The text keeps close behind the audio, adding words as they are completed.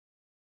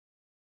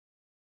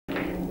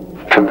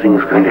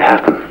Something's going to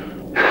happen.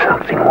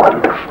 Something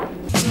wonderful.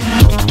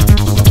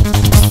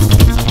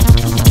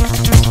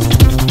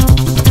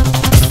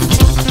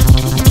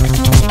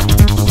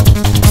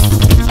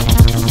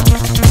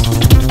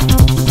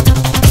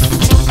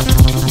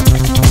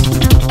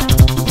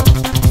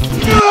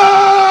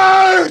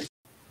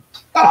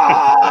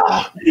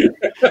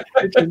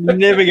 It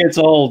never gets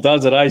old,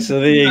 does it, eh? So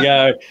there you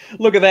go.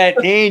 Look at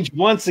that. Ange,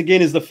 once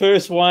again, is the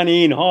first one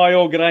in. Hi,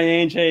 all. G'day,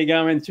 Ange. How you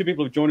going? 2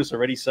 people have joined us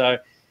already, so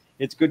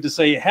it's good to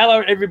see you.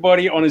 Hello,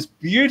 everybody, on this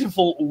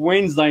beautiful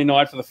Wednesday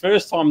night. For the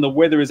first time, the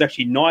weather is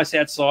actually nice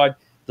outside.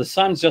 The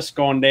sun's just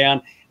gone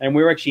down, and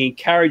we're actually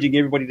encouraging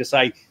everybody to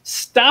say,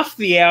 stuff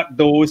the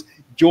outdoors,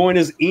 join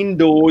us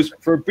indoors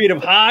for a bit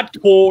of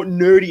hardcore,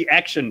 nerdy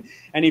action.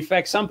 And, in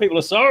fact, some people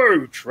are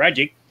so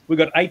tragic. We've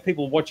got 8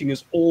 people watching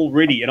us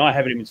already, and I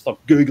haven't even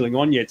stopped Googling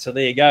on yet, so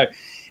there you go.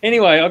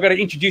 Anyway, I've got to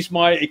introduce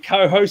my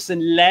co-hosts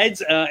and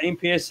lads,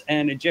 MPS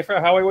and Jeffro.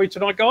 How are we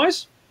tonight,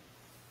 guys?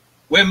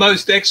 We're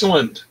most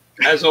excellent,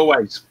 as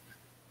always.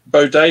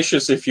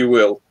 Bodacious, if you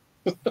will.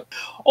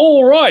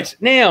 All right.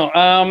 Now,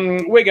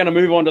 we're going to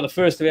move on to the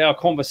first of our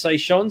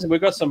conversations, and we've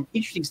got some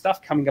interesting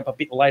stuff coming up a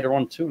bit later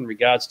on, too, in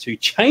regards to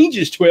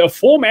changes to our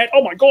format.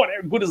 Oh, my God,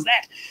 how good is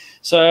that?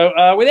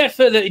 So without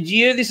further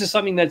ado, this is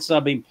something that's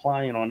been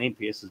playing on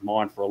MPS's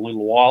mind for a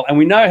little while, and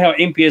we know how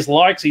MPS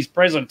likes his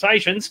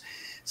presentations.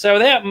 So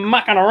without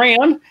mucking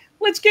around,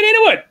 let's get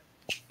into it.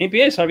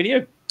 MPS, over to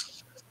you.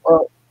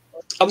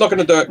 I'm not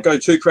going to go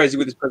too crazy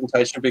with this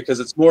presentation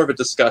because it's more of a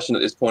discussion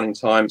at this point in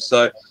time.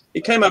 So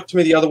it came up to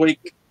me the other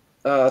week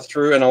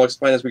through, and I'll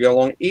explain as we go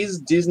along, is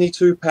Disney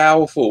too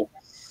powerful?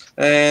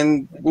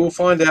 And we'll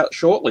find out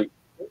shortly.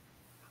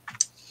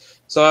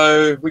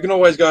 So we can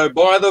always go,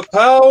 by the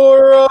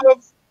power of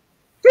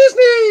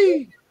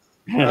Disney!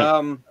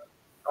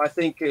 I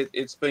think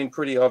it's been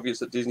pretty obvious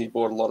that Disney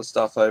bought a lot of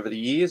stuff over the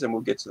years, and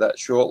we'll get to that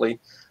shortly.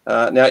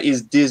 Now,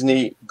 is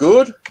Disney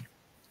good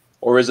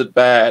or is it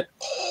bad?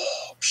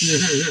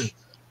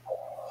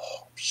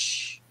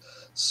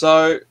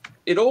 So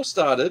it all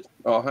started,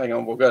 oh, hang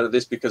on, we'll go to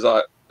this because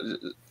I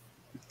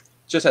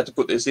just had to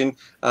put this in.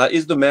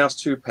 Is the mouse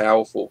too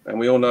powerful? And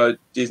we all know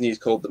Disney is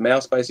called the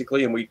mouse,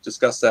 basically, and we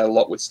discussed that a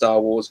lot with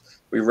Star Wars.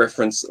 We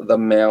reference the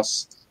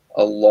mouse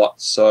a lot,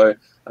 so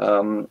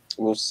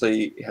we'll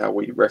see how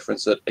we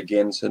reference it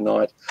again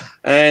tonight.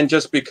 And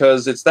just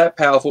because it's that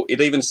powerful,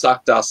 it even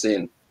sucked us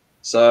in.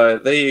 So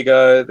there you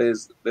go.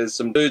 There's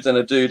some dudes and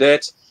a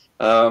dudette,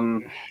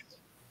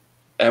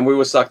 and we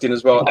were sucked in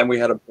as well, and we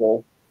had a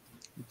ball.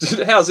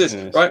 How's this?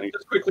 Yeah, right,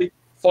 just quickly.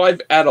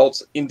 5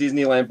 adults in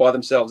Disneyland by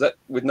themselves, that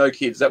with no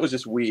kids. That was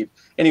just weird.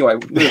 Anyway,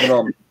 moving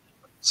on.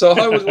 So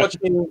I was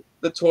watching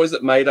the Toys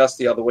That Made Us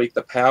the other week,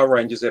 the Power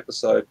Rangers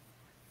episode,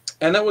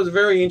 and that was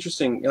very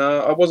interesting.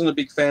 I wasn't a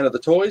big fan of the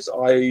toys.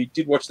 I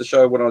did watch the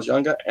show when I was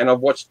younger, and I've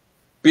watched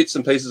bits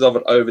and pieces of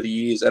it over the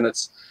years. And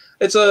it's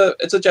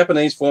a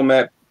Japanese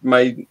format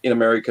made in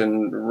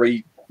American,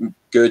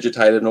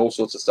 regurgitated, and all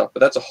sorts of stuff.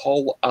 But that's a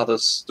whole other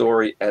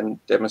story and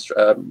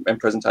and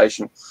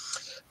presentation.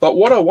 But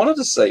what I wanted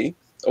to see,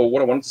 or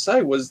what I wanted to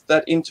say, was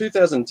that in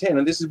 2010,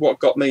 and this is what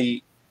got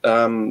me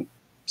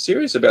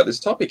serious about this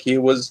topic here,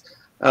 was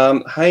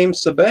Haim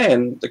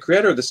Saban, the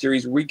creator of the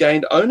series,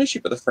 regained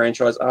ownership of the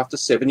franchise after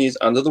 7 years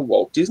under the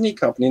Walt Disney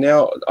Company.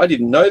 Now, I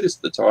didn't know this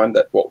at the time,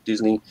 that Walt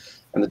Disney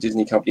and the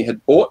Disney Company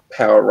had bought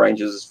Power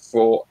Rangers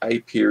for a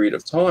period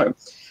of time.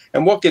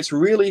 And what gets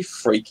really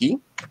freaky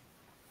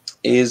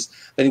is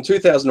that in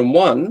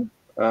 2001,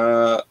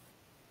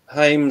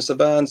 Haim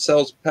Saban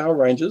sells Power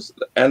Rangers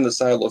and the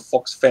sale of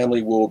Fox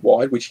Family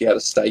Worldwide, which he had a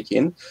stake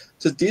in,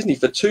 to Disney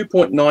for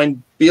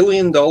 $2.9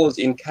 billion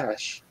in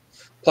cash,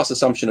 plus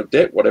assumption of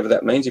debt, whatever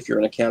that means. If you're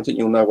an accountant,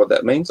 you'll know what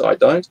that means. I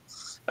don't.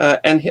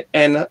 And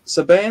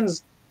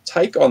Saban's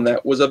take on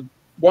that was a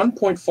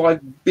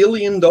 $1.5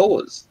 billion.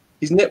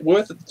 His net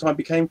worth at the time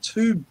became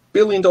 $2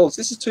 billion.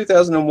 This is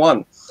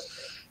 2001.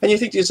 And you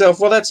think to yourself,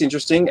 well, that's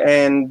interesting.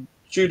 And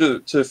due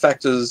to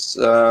factors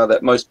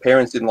that most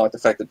parents didn't like, the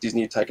fact that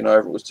Disney had taken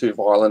over, it was too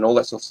violent, all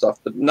that sort of stuff,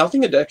 but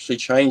nothing had actually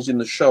changed in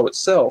the show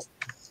itself.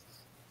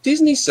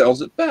 Disney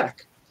sells it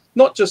back.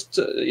 Not just,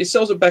 it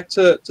sells it back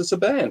to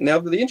Saban. Now,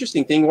 the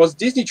interesting thing was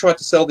Disney tried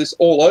to sell this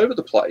all over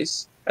the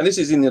place, and this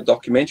is in the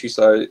documentary,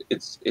 so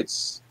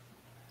it's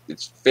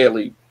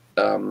fairly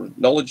the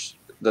knowledge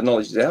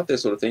is out there,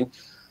 sort of thing,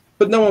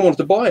 but no one wanted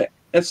to buy it.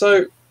 And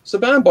so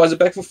Saban buys it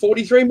back for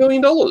 $43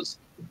 million.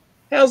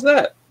 How's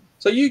that?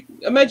 So you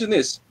imagine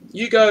this,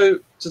 you go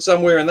to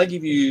somewhere and they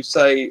give you,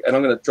 say, and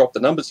I'm going to drop the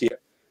numbers here,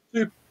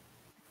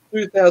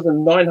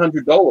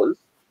 $2,900,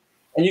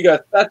 and you go,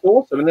 that's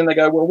awesome. And then they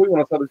go, well, we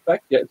want to sell this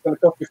back to you. It's going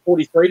to cost you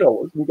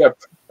 $43. And you go,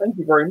 thank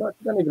you very much.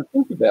 You don't even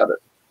think about it,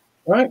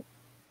 right?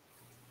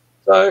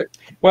 So,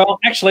 well,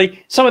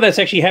 actually, some of that's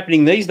actually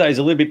happening these days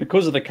a little bit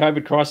because of the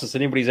COVID crisis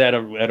and everybody's out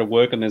of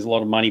work and there's a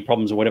lot of money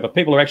problems or whatever.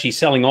 People are actually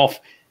selling off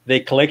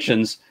their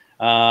collections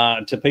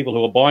to people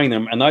who are buying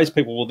them, and those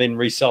people will then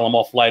resell them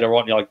off later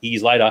on, like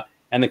years later,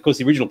 and of course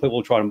the original people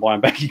will try and buy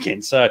them back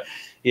again. So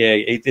yeah,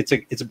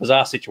 it's a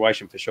bizarre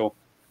situation for sure.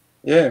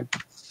 Yeah,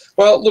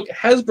 well, look,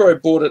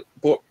 Hasbro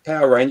bought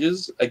Power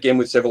Rangers, again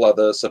with several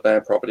other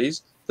Saban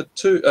properties, for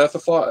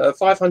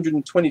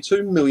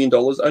 $522 million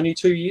only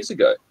 2 years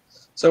ago.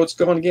 So it's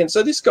gone again.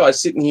 So this guy's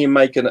sitting here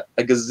making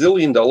a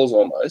gazillion dollars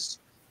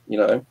almost, you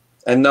know.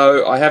 And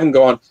no, I haven't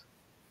gone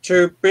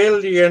 $2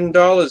 billion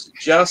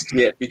just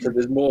yet, because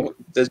there's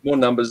more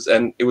numbers,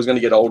 and it was going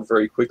to get old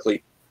very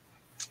quickly.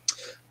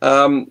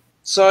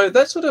 So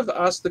that sort of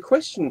asked the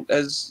question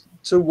as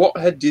to what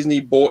had Disney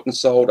bought and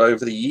sold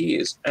over the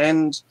years.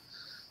 And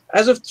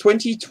as of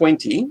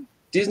 2020,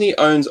 Disney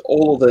owns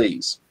all of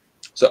these.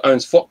 So it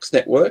owns Fox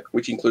Network,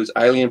 which includes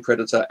Alien,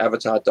 Predator,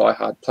 Avatar, Die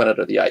Hard, Planet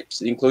of the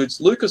Apes. It includes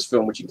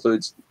Lucasfilm, which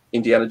includes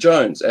Indiana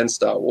Jones and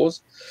Star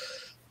Wars.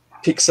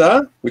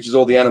 Pixar, which is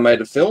all the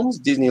animated films,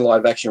 Disney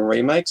live-action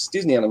remakes,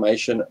 Disney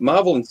Animation,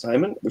 Marvel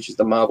Entertainment, which is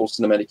the Marvel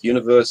Cinematic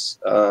Universe,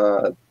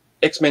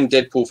 X-Men,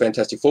 Deadpool,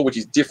 Fantastic Four, which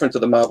is different to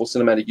the Marvel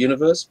Cinematic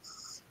Universe,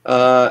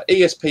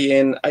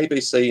 ESPN,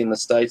 ABC in the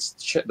States,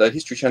 the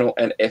History Channel,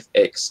 and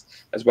FX,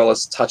 as well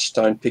as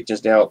Touchstone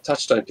Pictures. Now,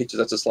 Touchstone Pictures,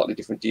 that's a slightly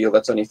different deal.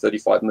 That's only a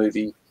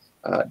 35-movie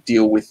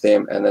deal with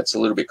them, and that's a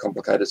little bit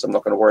complicated, so I'm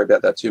not going to worry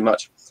about that too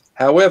much.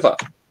 However,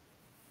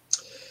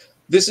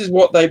 this is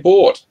what they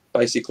bought,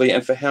 basically,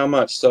 and for how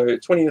much. So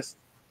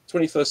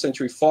 21st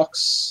Century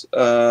Fox,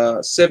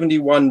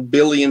 $71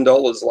 billion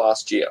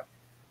last year.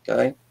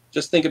 Okay,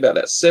 just think about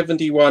that,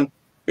 $71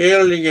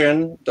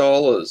 billion.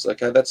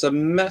 Okay, that's a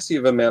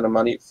massive amount of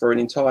money for an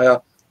entire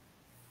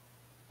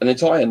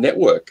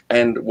network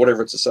and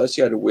whatever it's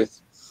associated with.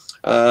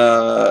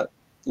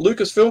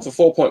 Lucasfilm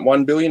for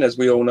 $4.1 billion, as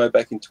we all know,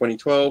 back in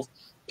 2012.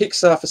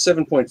 Pixar for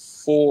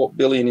 $7.4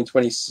 billion in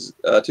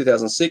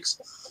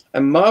 2006.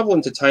 And Marvel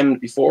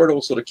Entertainment, before it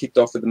all sort of kicked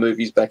off with the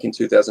movies back in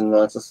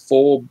 2009, for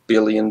 $4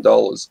 billion.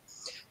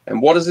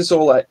 And what does this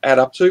all add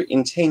up to?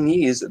 In 10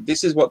 years,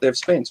 this is what they've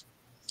spent.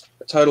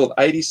 A total of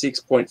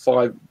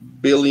 $86.5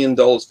 billion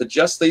for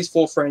just these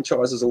 4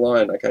 franchises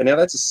alone. Okay, now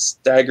that's a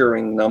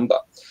staggering number.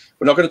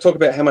 We're not going to talk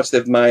about how much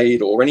they've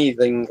made or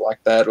anything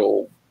like that,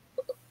 or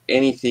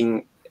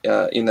anything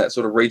in that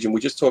sort of region. We're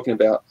just talking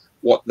about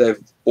what they've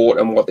bought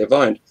and what they've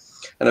owned.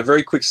 And a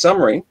very quick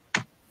summary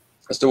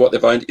as to what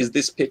they've owned is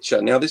this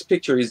picture. Now, this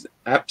picture is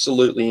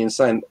absolutely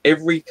insane.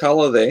 Every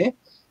color there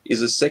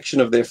is a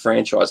section of their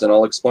franchise, and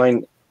I'll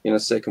explain in a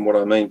second what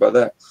I mean by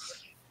that.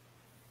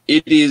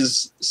 It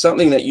is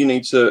something that you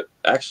need to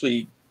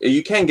actually,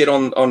 you can get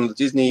on the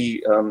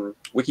Disney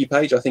wiki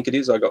page, I think it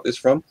is, I got this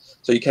from,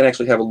 so you can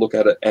actually have a look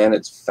at it, and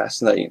it's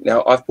fascinating.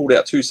 Now, I've pulled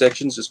out 2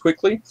 sections just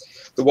quickly.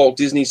 The Walt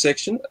Disney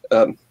section,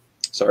 the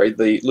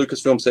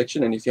Lucasfilm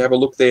section, and if you have a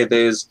look there,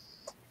 there's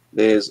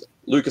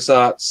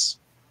LucasArts,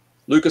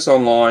 Lucas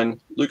Online,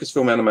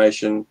 Lucasfilm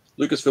Animation,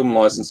 Lucasfilm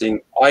Licensing,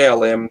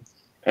 ILM,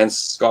 and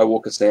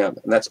Skywalker Sound.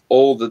 And that's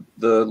all the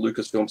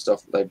Lucasfilm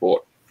stuff that they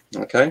bought.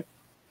 Okay?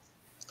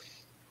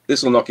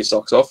 This will knock your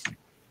socks off.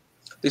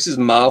 This is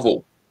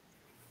Marvel.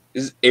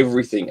 This is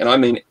everything, and I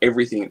mean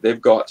everything.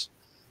 They've got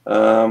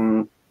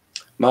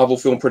Marvel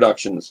Film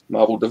Productions,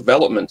 Marvel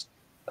Development,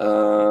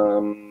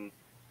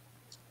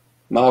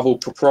 Marvel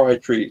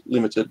Proprietary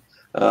Limited,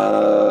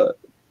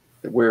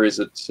 where is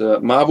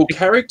it? Marvel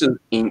Characters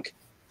Inc.,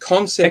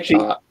 Concept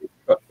Art,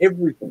 got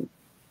everything.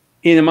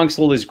 In amongst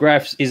all these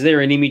graphs, is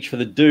there an image for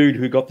the dude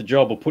who got the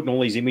job of putting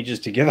all these images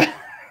together?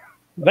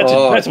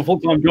 That's a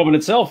full-time job in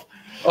itself.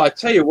 I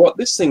tell you what,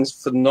 this thing's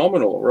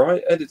phenomenal,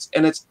 right?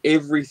 And it's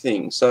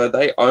everything. So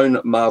they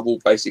own Marvel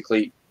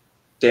basically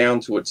down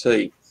to a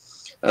T.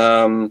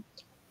 And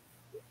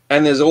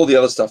there's all the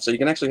other stuff, so you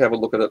can actually have a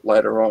look at it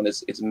later on.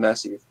 It's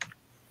massive.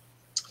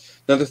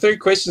 Now, the 3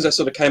 questions that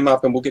sort of came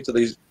up, and we'll get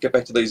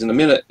back to these in a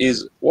minute,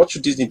 is what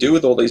should Disney do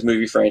with all these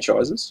movie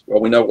franchises?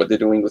 Well, we know what they're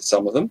doing with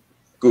some of them,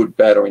 good,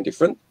 bad, or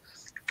indifferent.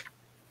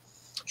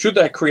 Should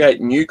they create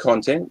new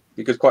content?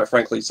 Because quite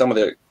frankly, some of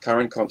their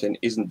current content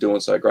isn't doing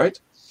so great.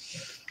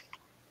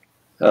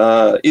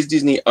 Is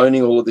Disney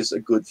owning all of this a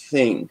good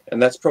thing?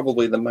 And that's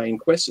probably the main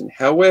question.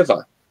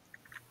 However,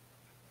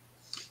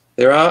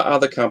 there are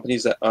other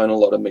companies that own a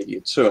lot of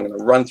media too. I'm going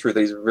to run through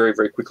these very,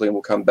 very quickly, and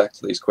we'll come back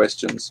to these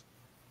questions.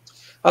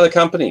 Other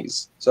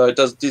companies. So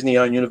does Disney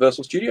own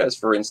Universal Studios,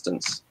 for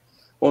instance?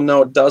 Well,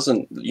 no, it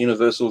doesn't.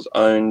 Universal's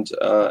owned,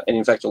 and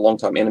in fact, a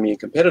long-time enemy and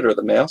competitor of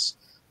the mouse.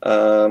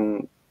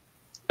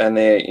 And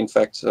they, in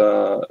fact,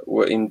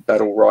 were in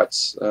battle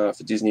rights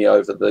for Disney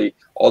over the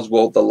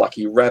Oswald the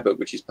Lucky Rabbit,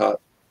 which is part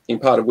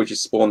of which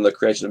has spawned the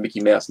creation of Mickey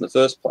Mouse in the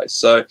first place.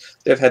 So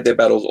they've had their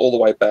battles all the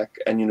way back,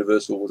 and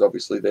Universal was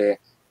obviously there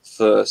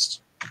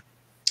first.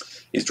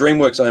 Is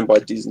DreamWorks owned by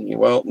Disney?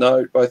 Well,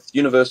 no, both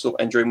Universal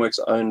and DreamWorks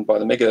are owned by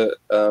the mega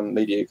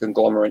media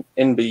conglomerate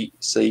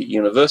NBC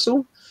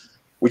Universal,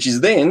 which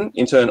is then,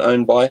 in turn,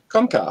 owned by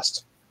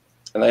Comcast.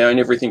 And they own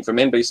everything from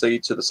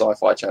NBC to the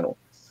Sci-Fi channel.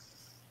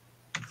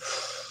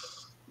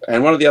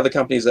 And one of the other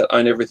companies that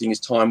own everything is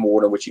Time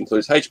Warner, which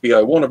includes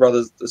HBO, Warner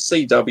Brothers, the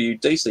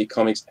CW, DC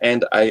Comics,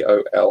 and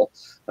AOL,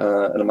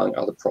 and among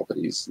other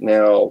properties.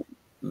 Now,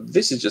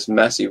 this is just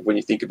massive when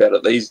you think about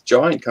it. These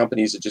giant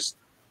companies are just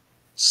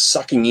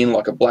sucking in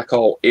like a black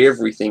hole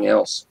everything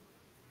else.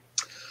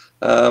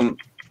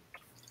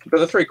 but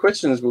the three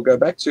questions we'll go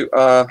back to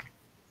are,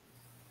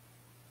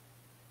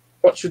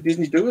 what should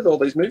Disney do with all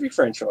these movie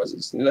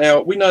franchises? Now,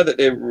 we know that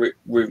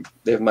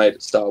they've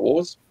made Star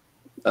Wars,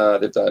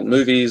 they've done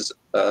movies,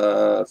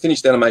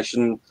 finished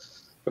animation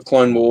of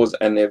Clone Wars,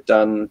 and they're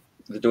doing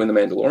The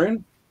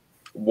Mandalorian.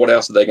 What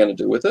else are they going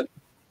to do with it?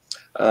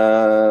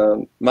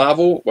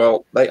 Marvel,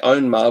 well, they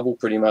own Marvel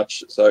pretty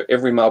much, so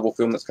every Marvel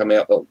film that's come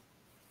out, the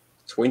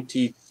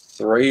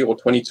 23 or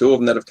 22 of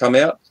them that have come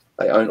out,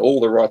 they own all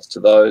the rights to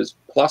those,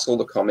 plus all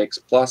the comics,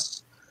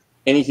 plus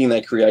anything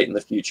they create in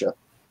the future.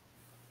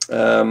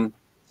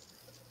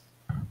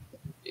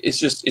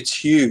 It's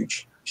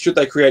huge. Should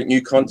they create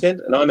new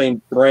content? And I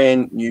mean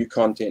brand new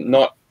content,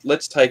 not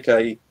let's take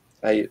a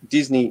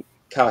Disney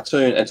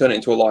cartoon and turn it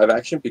into a live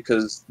action,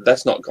 because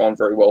that's not gone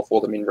very well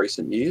for them in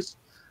recent years.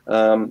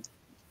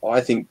 I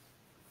think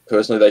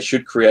personally they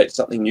should create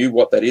something new.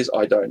 What that is,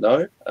 I don't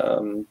know,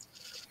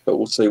 but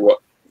we'll see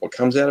what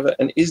comes out of it.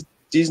 And is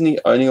Disney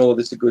owning all of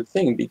this a good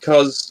thing?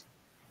 Because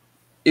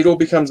it all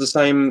becomes the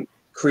same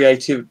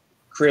creative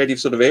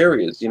sort of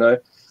areas, you know.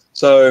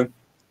 So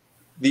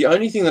the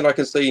only thing that I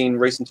can see in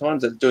recent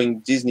times that's doing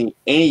Disney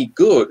any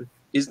good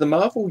is the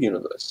Marvel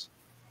universe.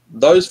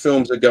 Those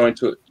films are getting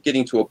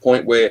to a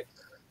point where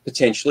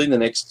potentially in the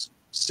next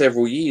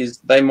several years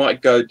they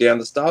might go down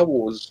the Star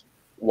Wars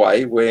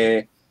way,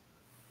 where,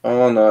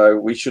 oh no,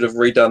 we should have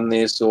redone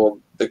this, or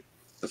the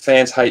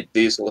fans hate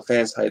this, or the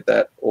fans hate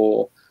that,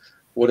 or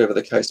whatever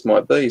the case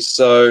might be.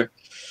 So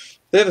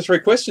they're the three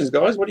questions,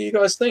 guys. What do you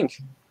guys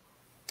think?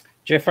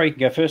 Jeffrey, you can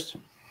go first.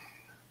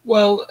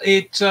 Well,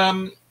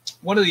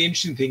 one of the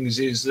interesting things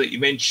is that you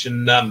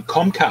mentioned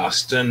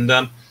Comcast,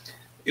 and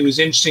it was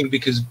interesting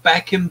because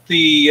back in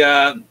the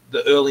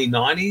early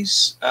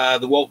 90s,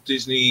 the Walt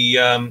Disney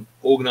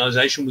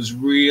organization was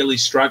really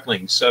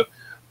struggling. So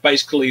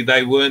basically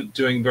they weren't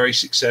doing very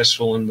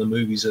successful in the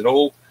movies at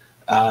all.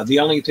 The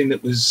only thing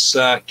that was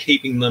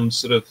keeping them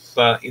sort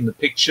of in the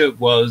picture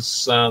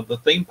was the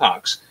theme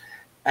parks.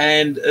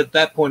 And at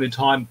that point in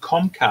time,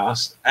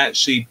 Comcast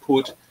actually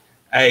put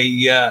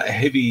a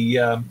heavy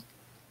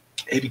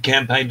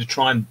campaign to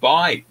try and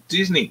buy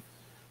Disney.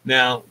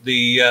 Now,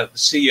 the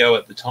CEO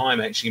at the time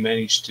actually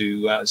managed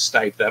to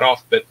stave that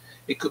off, but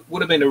it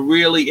would have been a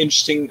really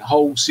interesting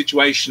whole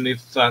situation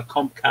if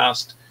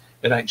Comcast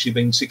had actually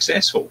been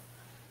successful.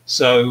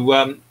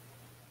 So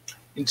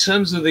in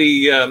terms of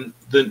the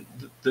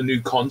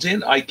new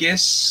content, I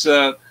guess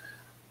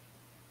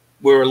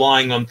we're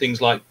relying on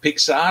things like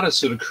Pixar to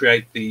sort of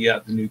create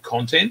the new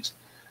content.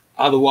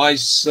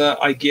 Otherwise,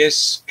 I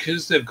guess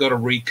because they've got to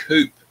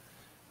recoup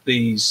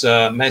these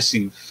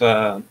massive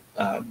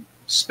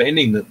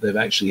spending that they've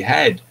actually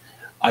had,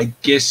 I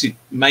guess it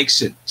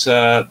makes it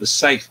the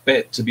safe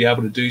bet to be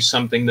able to do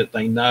something that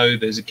they know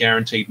there's a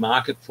guaranteed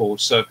market for.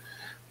 So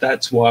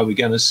that's why we're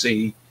going to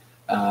see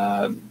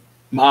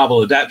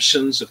Marvel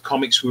adaptations of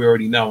comics we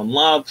already know and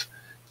love,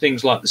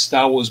 things like the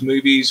Star Wars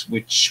movies,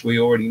 which we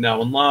already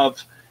know and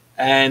love,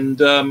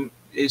 and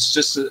it's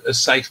just a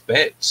safe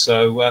bet.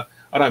 So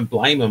I don't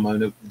blame them,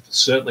 and it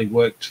certainly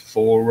worked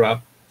for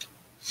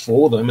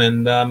them,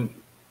 and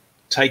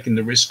taking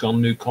the risk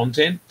on new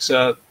content.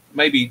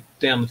 Maybe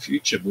down the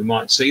future we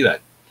might see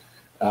that.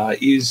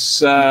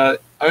 Is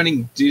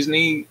owning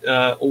Disney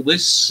all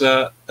this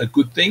a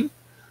good thing?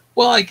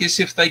 Well, I guess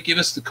if they give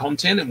us the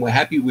content and we're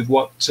happy with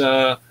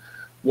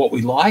what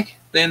we like,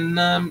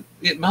 then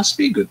it must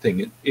be a good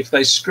thing. If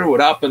they screw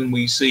it up and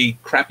we see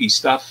crappy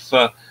stuff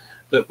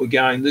that we're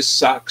going, this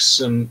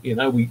sucks, and you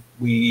know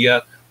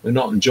we're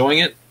not enjoying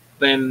it,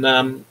 then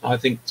I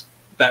think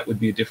that would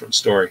be a different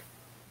story.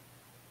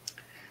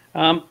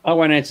 I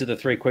won't answer the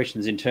three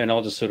questions in turn.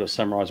 I'll just sort of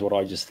summarize what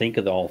I just think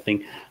of the whole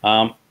thing.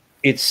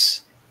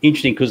 It's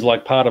interesting because,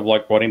 like, part of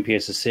like what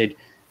MPS has said,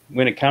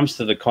 when it comes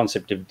to the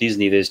concept of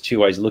Disney, there's two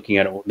ways of looking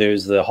at it.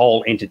 There's the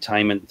whole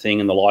entertainment thing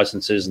and the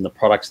licenses and the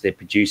products they're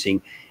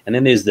producing, and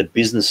then there's the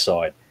business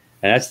side.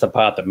 And that's the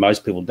part that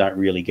most people don't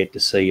really get to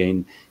see.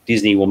 And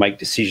Disney will make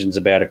decisions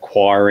about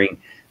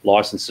acquiring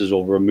licenses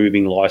or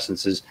removing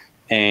licenses,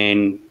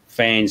 and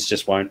fans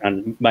just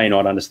may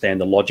not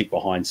understand the logic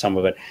behind some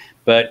of it.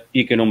 But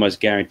you can almost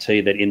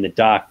guarantee that in the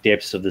dark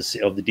depths of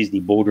the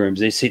Disney boardrooms,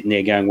 they're sitting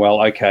there going,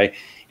 well, okay,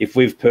 if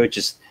we've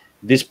purchased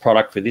this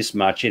product for this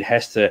much, it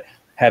has to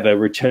have a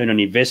return on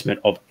investment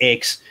of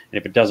X, and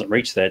if it doesn't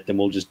reach that, then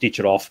we'll just ditch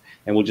it off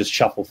and we'll just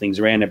shuffle things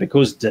around. And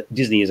because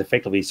Disney is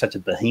effectively such a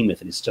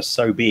behemoth and it's just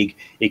so big,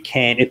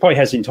 it probably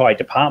has entire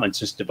departments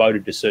just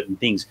devoted to certain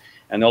things,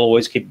 and they'll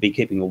always be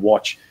keeping a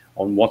watch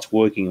on what's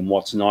working and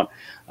what's not.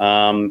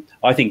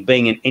 I think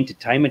being an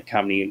entertainment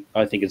company,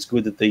 I think it's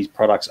good that these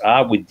products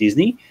are with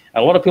Disney.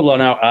 A lot of people I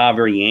know are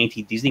very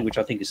anti-Disney, which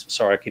I think is,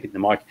 sorry, I keep hitting the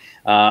mic,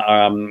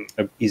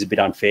 is a bit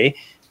unfair.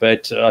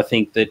 But I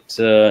think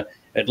that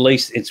at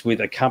least it's with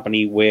a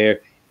company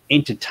where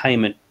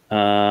entertainment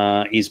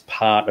is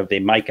part of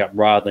their makeup,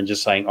 rather than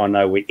just saying, oh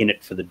no, we're in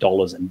it for the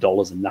dollars and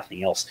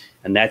nothing else.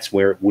 And that's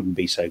where it wouldn't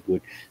be so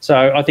good.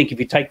 So I think if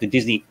you take the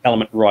Disney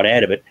element right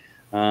out of it,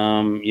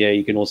 yeah,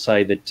 you can all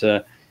say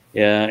that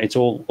it's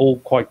all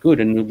quite good,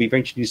 and it'll be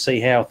very interesting to see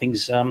how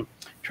things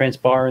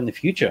transpire in the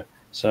future.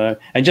 So,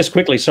 and just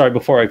quickly, sorry,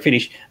 before I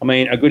finish, I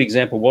mean, a good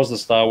example was the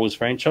Star Wars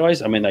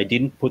franchise. I mean, they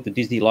didn't put the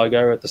Disney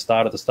logo at the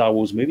start of the Star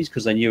Wars movies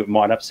because they knew it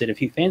might upset a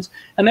few fans,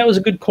 and that was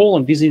a good call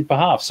on Disney's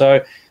behalf. So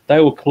they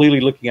were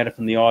clearly looking at it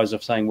from the eyes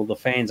of saying, well, the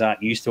fans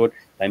aren't used to it.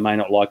 They may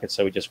not like it,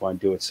 so we just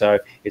won't do it. So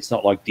it's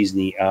not like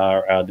Disney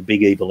are the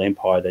big evil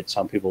empire that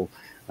some people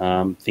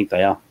think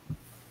they are.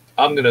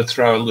 I'm going to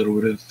throw a little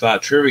bit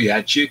of trivia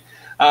at you.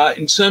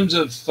 In terms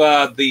of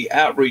the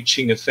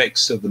outreaching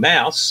effects of the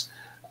mouse,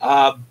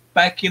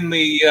 back in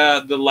the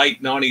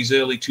late 90s,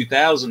 early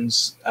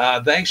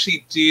 2000s, they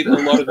actually did a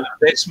lot of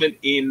investment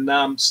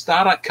in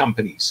startup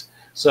companies.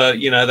 So,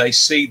 you know, they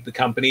seed the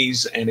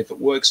companies, and if it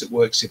works, it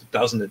works. If it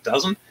doesn't, it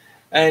doesn't.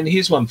 And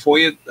here's one for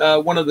you.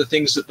 One of the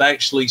things that they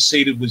actually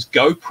seeded was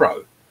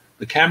GoPro,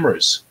 the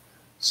cameras.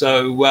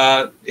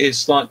 So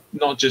it's not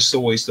just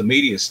always the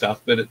media stuff,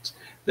 but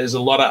there's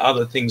a lot of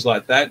other things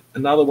like that.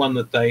 Another one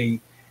that they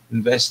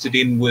invested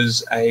in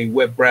was a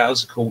web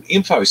browser called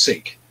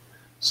InfoSeek.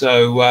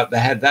 So they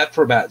had that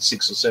for about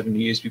 6 or 7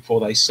 years before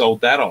they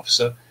sold that off.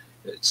 So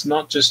it's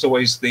not just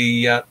always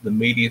the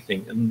media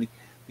thing. And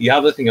the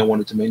other thing I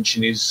wanted to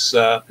mention is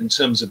in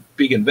terms of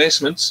big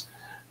investments,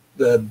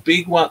 the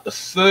big one, the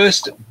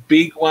first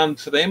big one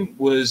for them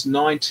was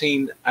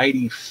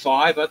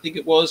 1985, I think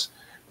it was,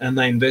 and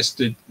they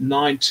invested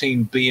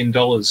 $19 billion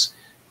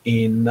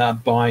in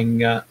buying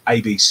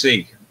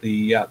ABC,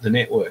 the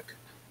network.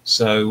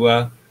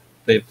 So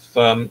they've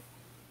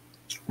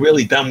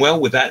really done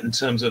well with that in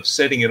terms of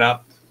setting it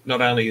up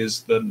not only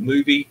as the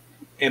movie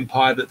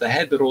empire that they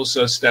had, but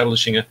also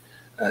establishing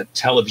a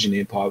television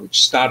empire,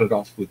 which started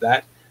off with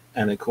that.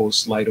 And of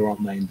course, later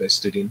on, they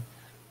invested in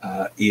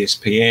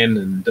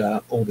ESPN and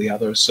all the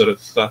other sort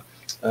of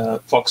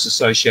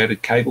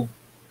Fox-associated cable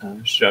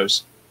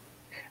shows.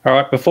 All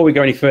right, before we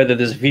go any further,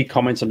 there's a few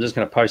comments I'm just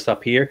going to post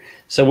up here.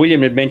 So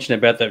William had mentioned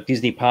about the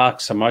Disney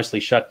parks are mostly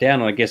shut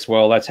down, and I guess,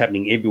 well, that's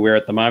happening everywhere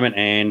at the moment,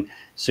 and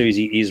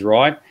Susie is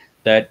right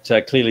that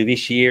clearly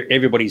this year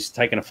everybody's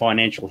taken a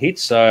financial hit.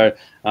 So,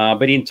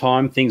 but in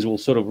time, things will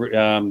sort of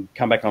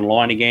come back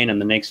online again in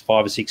the next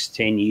 5 or 6,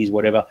 10 years,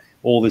 whatever.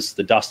 All this,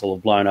 the dust will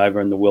have blown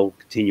over and the will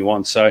continue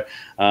on. So,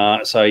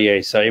 so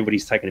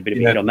everybody's taken a bit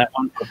of a hit on that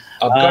one.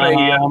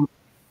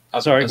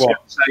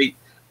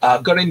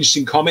 I've got an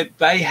interesting comment.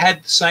 They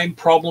had the same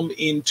problem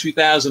in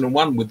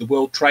 2001 with the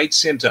World Trade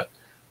Center.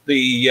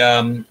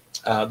 The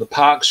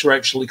parks were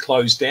actually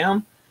closed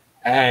down,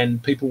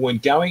 and people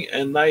weren't going,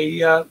 and they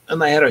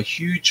had a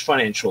huge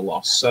financial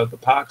loss. So the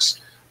parks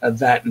are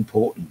that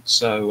important.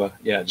 So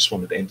yeah, I just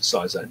wanted to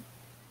emphasize that.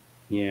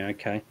 Yeah.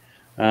 Okay.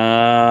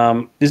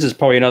 This is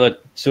probably another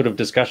sort of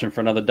discussion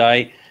for another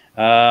day.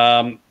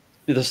 The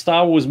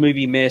Star Wars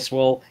movie mess.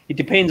 Well, it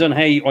depends on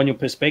on your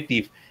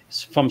perspective.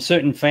 From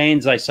certain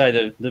fans, they say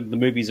that the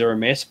movies are a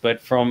mess,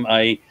 but from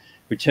a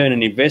return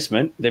on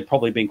investment, they've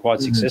probably been quite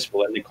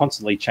successful, and they're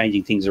constantly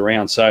changing things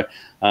around. So,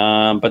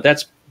 but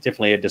that's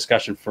definitely a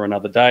discussion for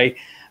another day.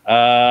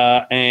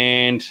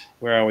 And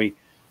where are we?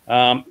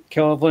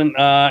 Kelvin,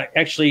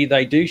 actually,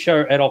 they do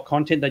show adult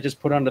content. They just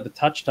put under the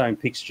Touchstone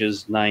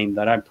Pictures name.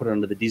 They don't put it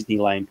under the Disney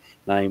name,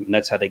 and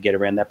that's how they get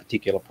around that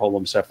particular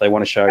problem. So if they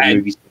want to show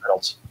movies to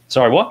adults.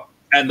 Sorry, what?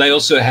 And they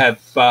also have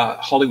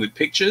Hollywood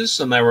Pictures,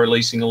 and they were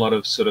releasing a lot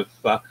of sort of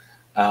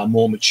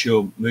more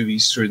mature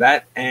movies through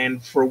that.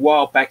 And for a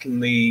while back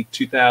in the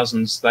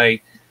 2000s,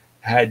 they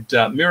had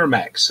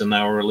Miramax, and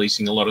they were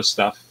releasing a lot of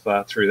stuff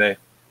through there.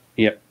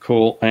 Yep,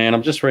 cool. And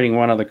I'm just reading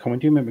one other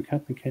comment. Do you remember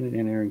Kathleen Kennedy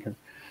and Aaron?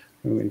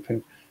 Yeah,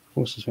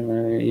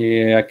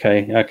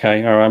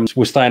 okay. All right.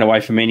 We're staying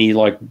away from any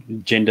like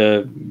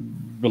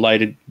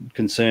gender-related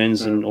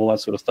concerns and all that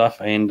sort of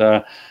stuff. And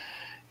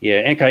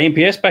yeah, okay.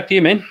 MPS, back to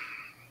you, man.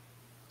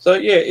 So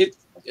yeah,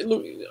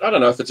 look, I don't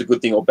know if it's a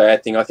good thing or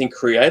bad thing. I think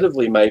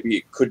creatively maybe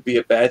it could be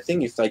a bad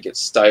thing if they get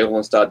stale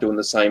and start doing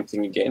the same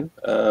thing again,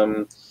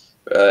 and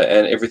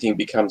everything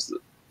becomes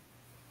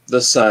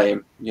the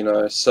same, you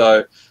know.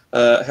 So,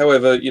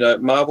 however, you know,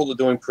 Marvel are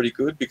doing pretty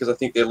good because I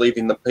think they're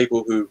leaving the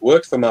people who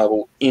worked for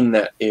Marvel in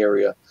that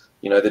area.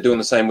 You know, they're doing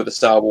the same with the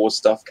Star Wars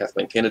stuff.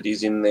 Kathleen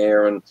Kennedy's in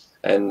there, and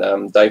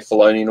Dave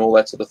Filoni and all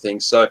that sort of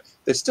thing. So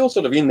they're still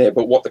sort of in there,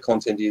 but what the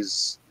content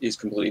is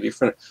completely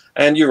different.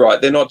 And you're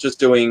right, they're not just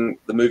doing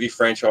the movie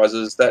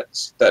franchises. That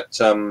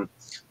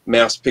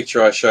mouse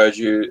picture I showed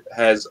you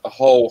has a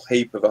whole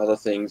heap of other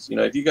things. You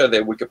know, if you go to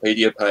their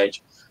Wikipedia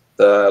page,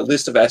 the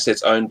list of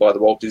assets owned by the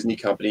Walt Disney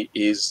Company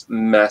is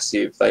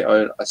massive. They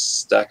own a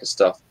stack of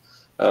stuff.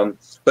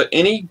 But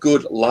any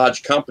good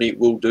large company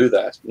will do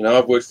that. You know,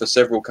 I've worked for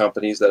several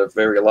companies that are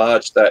very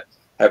large that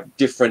have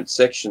different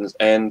sections,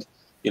 and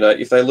you know,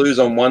 if they lose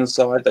on one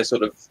side, they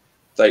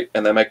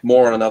make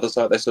more on another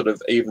side, they sort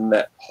of even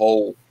that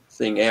whole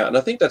thing out. And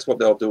I think that's what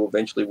they'll do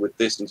eventually with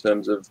this in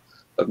terms of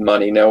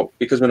money. Now,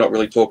 because we're not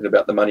really talking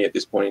about the money at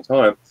this point in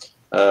time,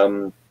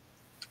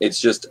 it's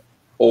just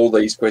all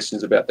these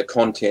questions about the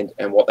content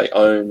and what they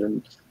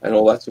own and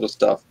all that sort of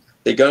stuff.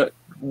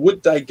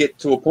 Would they get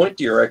to a point,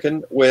 do you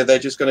reckon, where they're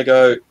just going to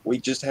go, we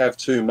just have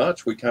too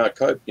much, we can't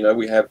cope? You know,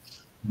 we have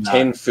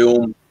 10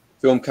 film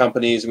film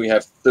companies, we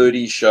have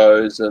 30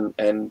 shows,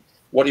 and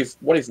what if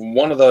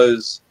one of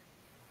those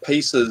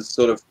pieces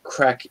sort of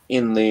crack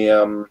in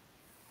the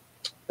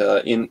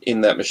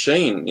in that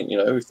machine? You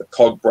know, if the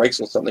cog breaks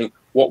or something,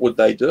 what would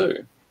they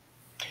do?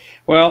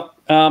 Well,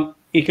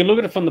 you can look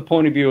at it from the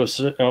point of view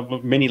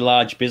of many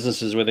large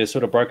businesses where they're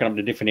sort of broken up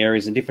into different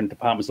areas and different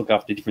departments look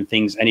after different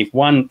things. And if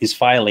one is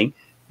failing,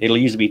 it'll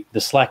usually be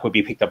the slack would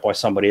be picked up by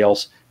somebody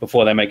else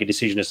before they make a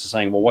decision as to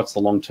saying, well, what's the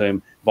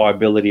long-term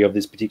viability of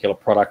this particular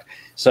product?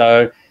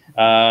 So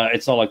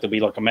it's not like there'll be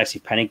like a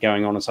massive panic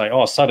going on and say,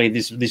 oh, suddenly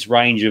this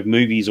range of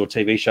movies or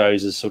TV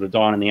shows is sort of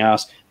dying in the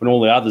arse when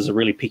all the others are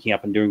really picking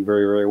up and doing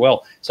very, very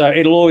well. So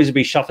it'll always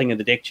be shuffling of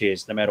the deck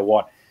chairs no matter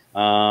what.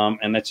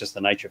 And that's just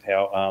the nature of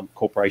how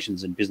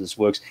corporations and business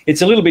works.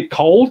 It's a little bit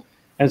cold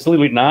and it's a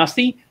little bit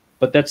nasty,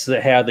 but that's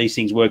how these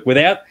things work.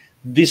 Without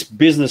this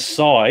business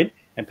side,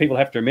 and people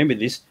have to remember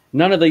this,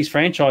 none of these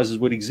franchises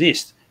would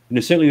exist.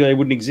 And certainly they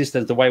wouldn't exist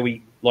as the way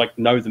we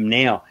know them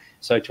now.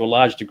 So to a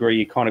large degree,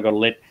 you kind of got to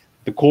let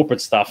the corporate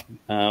stuff,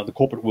 the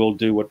corporate world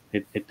do what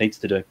it needs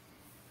to do.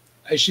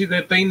 Actually,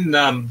 they've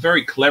been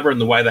very clever in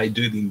the way they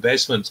do the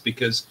investments,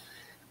 because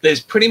there's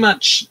pretty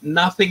much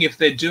nothing, if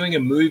they're doing a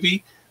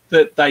movie,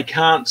 that they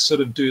can't sort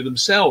of do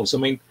themselves. I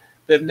mean,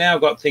 they've now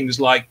got things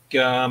like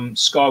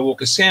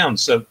Skywalker Sound,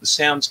 so the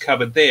sound's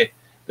covered there.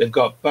 They've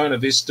got Buena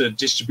Vista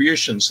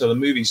Distribution, so the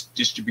movie's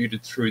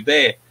distributed through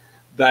there.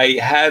 They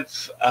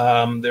have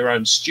their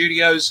own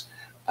studios.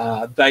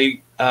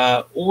 They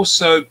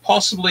also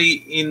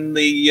possibly in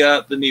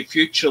the near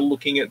future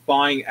looking at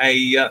buying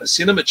a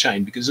cinema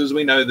chain, because as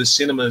we know, the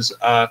cinemas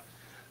are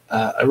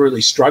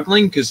really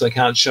struggling because they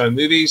can't show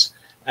movies.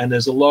 And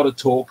there's a lot of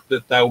talk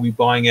that they'll be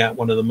buying out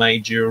one of the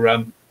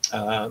major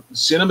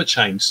cinema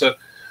chains. So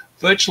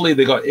virtually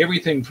they got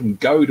everything from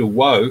go to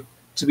woe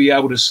to be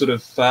able to sort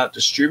of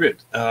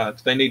distribute.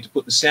 If they need to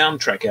put the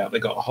soundtrack out, they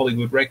got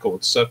Hollywood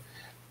Records. So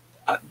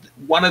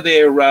one of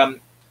their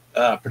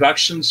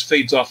productions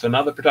feeds off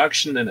another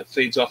production, and it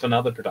feeds off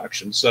another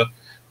production. So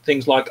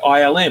things like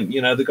ILM, you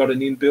know, they've got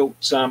an inbuilt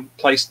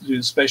place to do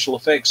the special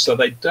effects, so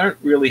they don't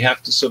really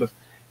have to sort of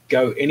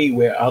go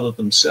anywhere other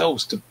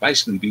themselves to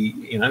basically be,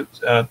 you know,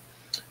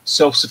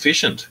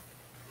 self-sufficient.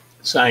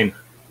 Same.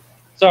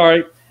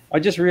 Sorry, I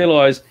just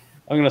realised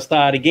I'm going to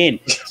start again.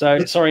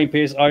 So sorry,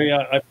 Piers.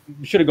 I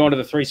should have gone to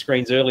the 3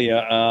 screens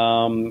earlier.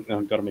 Oh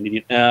God, I'm an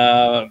idiot.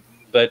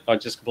 But I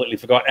just completely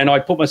forgot. And I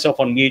put myself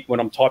on mute when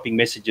I'm typing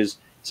messages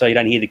so you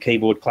don't hear the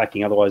keyboard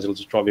clacking. Otherwise, it'll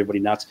just drive everybody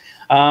nuts.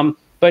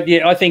 But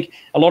yeah, I think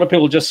a lot of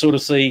people just sort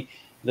of see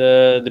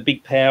the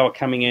big power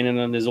coming in, and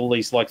then there's all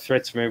these like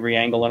threats from every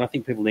angle. And I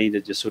think people need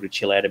to just sort of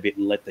chill out a bit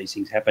and let these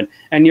things happen.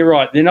 And you're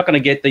right, they're not going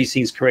to get these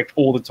things correct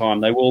all the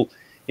time. They will,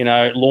 you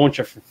know, launch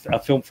a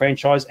film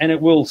franchise and it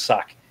will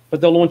suck,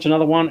 but they'll launch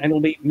another one and it'll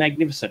be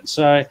magnificent.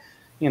 So,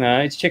 you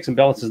know, it's checks and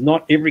balances.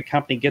 Not every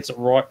company gets it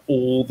right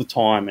all the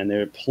time. And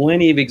there are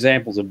plenty of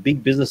examples of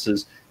big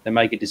businesses that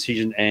make a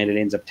decision and it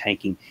ends up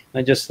tanking.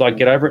 They just like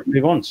get over it and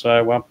move on.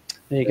 So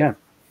there you go.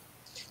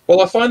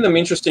 Well, I find them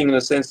interesting in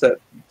the sense that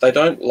they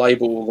don't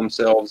label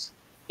themselves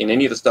in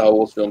any of the Star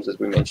Wars films, as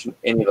we mentioned,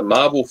 any of the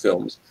Marvel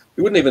films.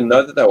 We wouldn't even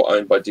know that they were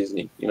owned by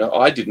Disney. You know,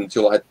 I didn't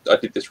until I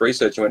did this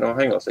research and went, oh,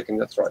 hang on a second,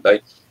 that's right.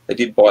 They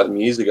did buy them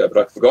years ago, but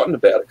I've forgotten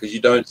about it because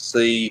you don't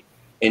see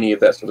any of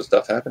that sort of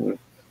stuff happening.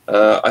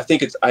 I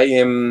think it's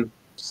AMC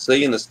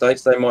in the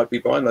States they might be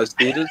buying those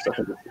theaters. I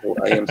think it's called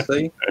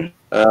AMC.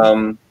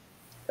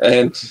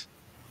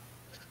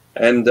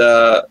 And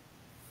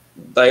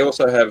they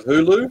also have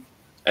Hulu,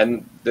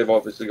 and they've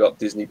obviously got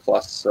Disney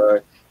Plus.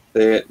 So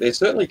they're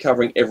certainly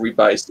covering every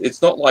base.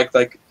 It's not like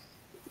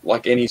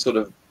any sort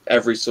of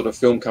average sort of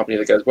film company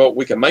that goes, well,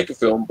 we can make a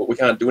film, but we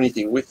can't do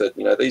anything with it.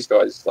 You know, these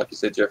guys, like you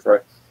said,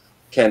 Jeffro,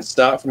 can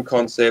start from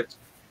concept,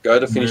 go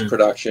to finished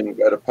production,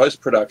 go to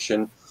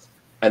post-production,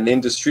 and then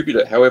distribute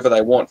it however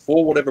they want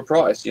for whatever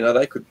price. You know,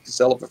 they could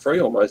sell it for free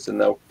almost, and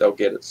they'll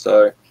get it.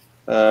 So,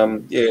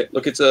 yeah,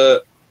 look, it's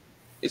an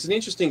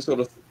interesting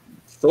sort of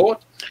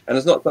thought, and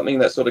it's not something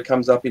that sort of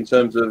comes up in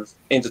terms of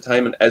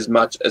entertainment as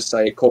much as,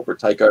 say, a corporate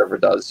takeover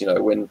does. You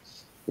know, when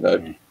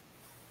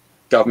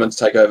governments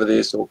take over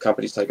this or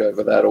companies take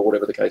over that or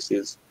whatever the case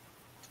is.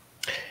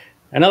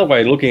 Another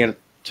way of looking at it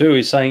too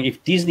is saying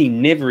if Disney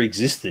never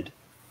existed,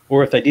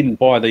 or if they didn't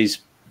buy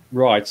these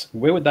rights,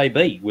 where would they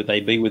be? Would they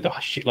be with a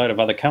shitload of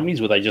other companies?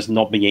 Would they just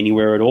not be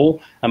anywhere at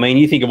all? I mean,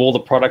 you think of all the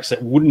products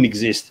that wouldn't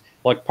exist,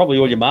 like probably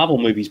all your Marvel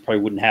movies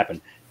probably wouldn't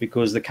happen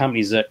because the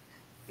companies that,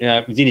 you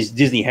know,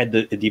 Disney had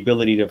the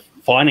ability to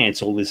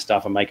finance all this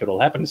stuff and make it all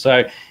happen.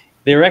 So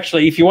they're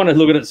actually, if you want to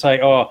look at it and say,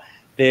 oh,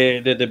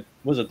 they're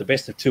the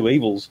best of two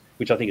evils,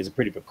 which I think is a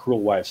pretty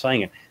cruel way of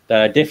saying it.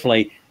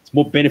 Definitely, it's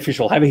more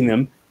beneficial having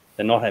them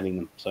than not having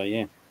them. So,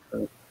 yeah.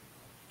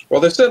 Well,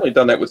 they've certainly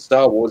done that with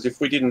Star Wars. If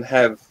we didn't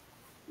have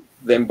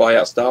them buy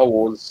out Star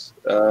Wars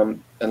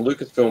and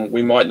Lucasfilm,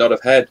 we might not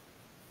have had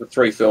the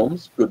 3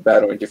 films, good,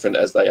 bad, or indifferent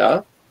as they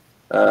are.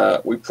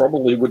 We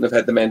probably wouldn't have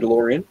had The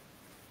Mandalorian.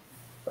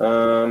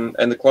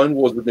 And the Clone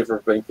Wars would never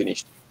have been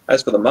finished.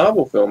 As for the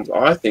Marvel films,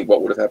 I think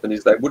what would have happened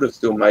is they would have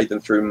still made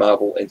them through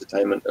Marvel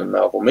Entertainment and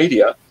Marvel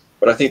Media,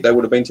 but I think they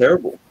would have been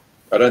terrible.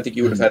 I don't think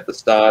you would have had the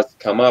stars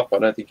come up. I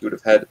don't think you would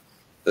have had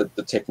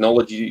the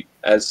technology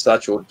as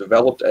such or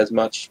developed as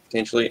much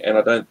potentially, and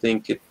I don't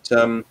think it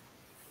would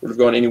have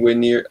gone anywhere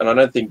near. And I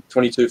don't think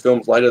 22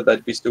 films later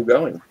they'd be still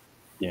going.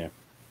 Yeah,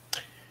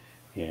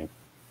 yeah.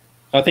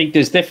 I think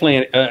there's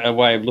definitely a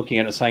way of looking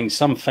at it, saying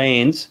some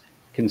fans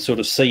can sort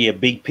of see a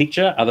big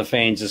picture. Other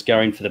fans just go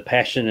in for the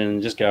passion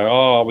and just go,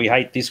 "Oh, we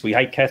hate this. We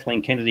hate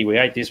Kathleen Kennedy. We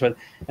hate this." And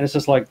it's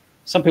just like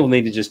some people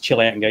need to just chill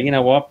out and go, you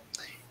know what?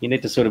 You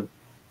need to sort of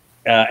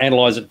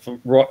analyze it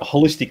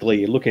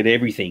holistically. Look at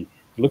everything.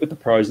 Look at the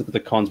pros, look at the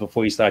cons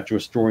before you start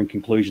drawing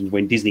conclusions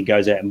when Disney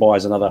goes out and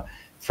buys another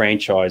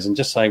franchise, and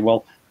just say,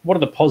 well, what are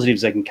the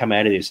positives that can come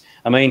out of this?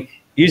 I mean,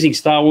 using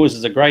Star Wars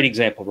is a great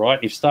example, right?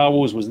 If Star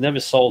Wars was never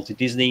sold to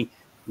Disney,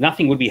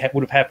 nothing would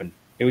have happened.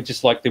 It would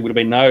just like there would have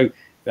been no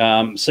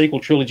sequel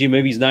trilogy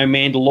movies, no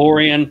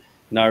Mandalorian,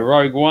 no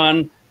Rogue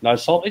One, no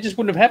Salt. It just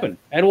wouldn't have happened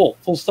at all.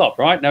 Full stop,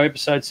 right? No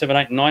episodes 7,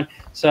 8, and 9.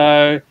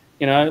 So,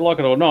 you know, like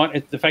it or not,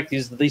 the fact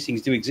is that these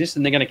things do exist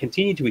and they're going to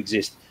continue to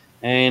exist.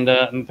 And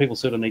people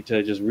sort of need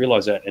to just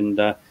realise that. And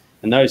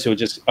those who are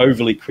just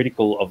overly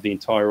critical of the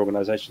entire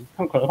organisation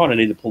kind of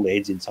need to pull their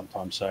heads in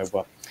sometimes.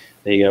 So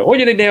there you go. All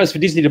you need now is for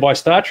Disney to buy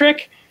Star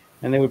Trek,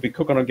 and then we'd be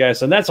cooking on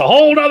gas. And that's a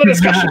whole other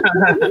discussion.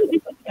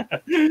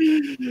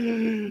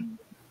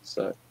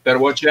 So better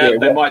watch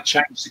out. They might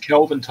change the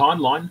Kelvin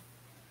timeline.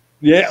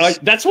 Yeah,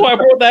 that's why I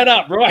brought that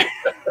up, right?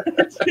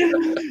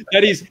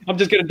 That is, I'm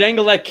just going to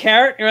dangle that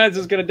carrot. You know, it's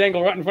just going to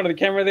dangle right in front of the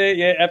camera there.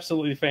 Yeah,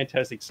 absolutely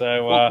fantastic.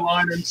 So,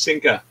 line and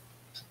sinker.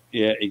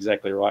 Yeah,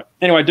 exactly right.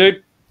 Anyway,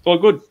 dude, all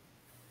good.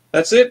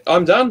 That's it.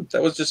 I'm done.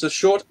 That was just a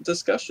short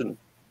discussion.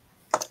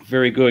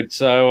 Very good.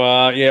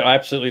 So, yeah, I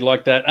absolutely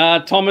like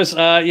that. Thomas,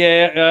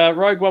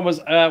 Rogue One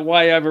was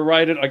way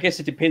overrated. I guess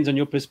it depends on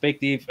your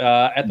perspective.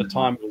 At the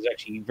time, it was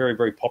actually very,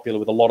 very popular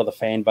with a lot of the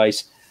fan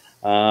base,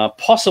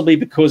 possibly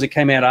because it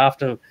came out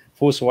after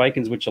Force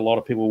Awakens, which a lot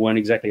of people weren't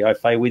exactly au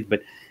fait with,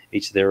 but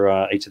each of their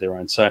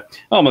own. So,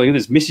 oh my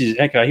goodness, Mrs.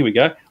 Okay, here we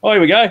go. Oh,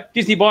 here we go.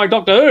 Disney buying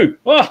Doctor Who.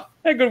 Oh,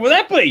 how good would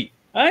that be?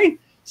 Hey,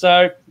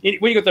 so when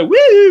you got the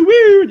woo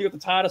woo, you got the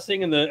TARDIS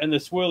thing and the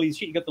swirly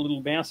shit, you got the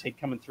little mouse head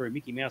coming through,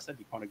 Mickey Mouse. That'd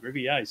be kind of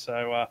groovy, eh?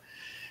 So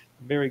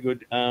very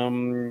good.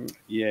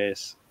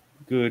 Yes,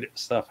 good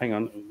stuff. Hang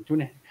on,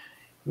 do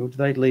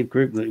they leave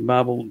group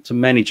Marvel to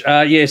manage?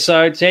 Yeah.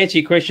 So to answer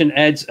your question,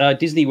 ads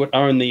Disney would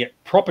own the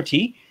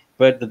property,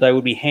 but that they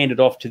would be handed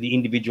off to the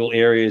individual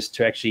areas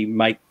to actually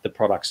make the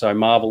product. So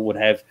Marvel would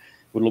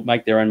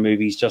make their own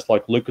movies, just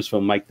like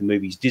Lucasfilm make the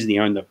movies. Disney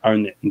own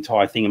the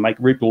entire thing and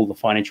reap all the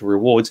financial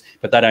rewards,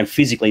 but they don't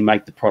physically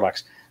make the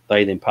products.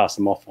 They then pass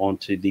them off on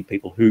to the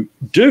people who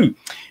do,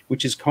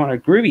 which is kind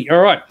of groovy.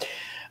 All right.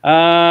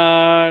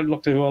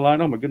 Look to who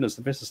alone. Oh my goodness,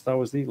 the best of Star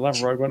Wars.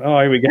 Love Rogue One. Oh,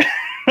 here we go.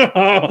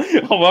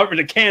 I'm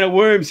opening a can of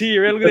worms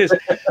here. Look at this.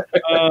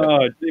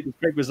 Oh,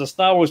 because the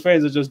Star Wars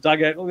fans have just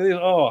dug out. Look at this.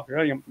 Oh,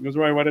 I was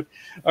right about it.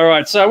 All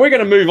right, so we're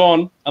going to move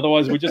on.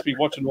 Otherwise, we'll just be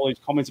watching all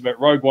these comments about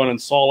Rogue One and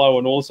Solo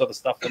and all this other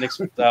stuff for the next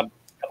couple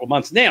of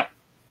months. Now,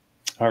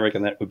 I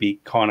reckon that would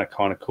be kind of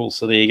cool.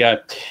 So there you go.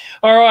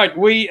 All right,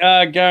 we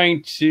are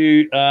going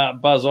to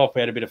buzz off. We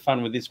had a bit of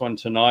fun with this one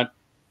tonight,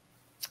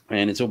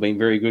 and it's all been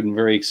very good and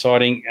very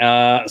exciting.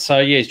 So,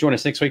 yes, join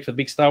us next week for the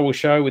big Star Wars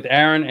show with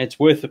Aaron. It's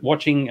worth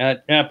watching,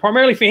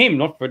 primarily for him,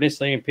 not for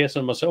necessarily in person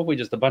and myself. We're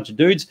just a bunch of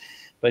dudes,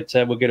 but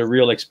we'll get a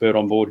real expert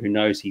on board who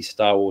knows his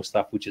Star Wars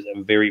stuff, which is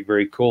very,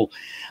 very cool.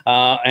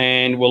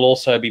 And we'll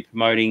also be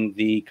promoting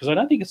because I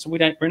don't think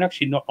we're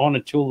actually not on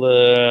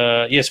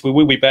until yes, we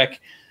will be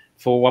back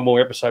for one more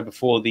episode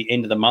before the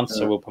end of the month,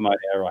 so we'll promote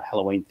our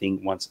Halloween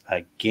thing once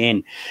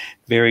again.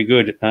 Very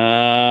good.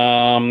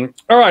 All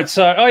right,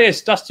 so,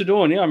 yes, Dusk to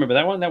Dawn. Yeah, I remember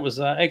that one. That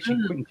was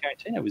actually Quentin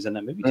Tarantino was in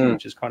that movie too,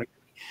 which is kind of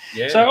cool.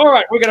 Yeah. So, all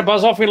right, we're going to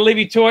buzz off. We're going to leave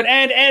you to it.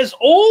 And as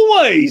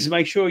always,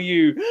 make sure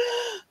you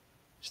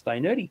stay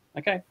nerdy.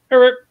 Okay. All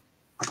right.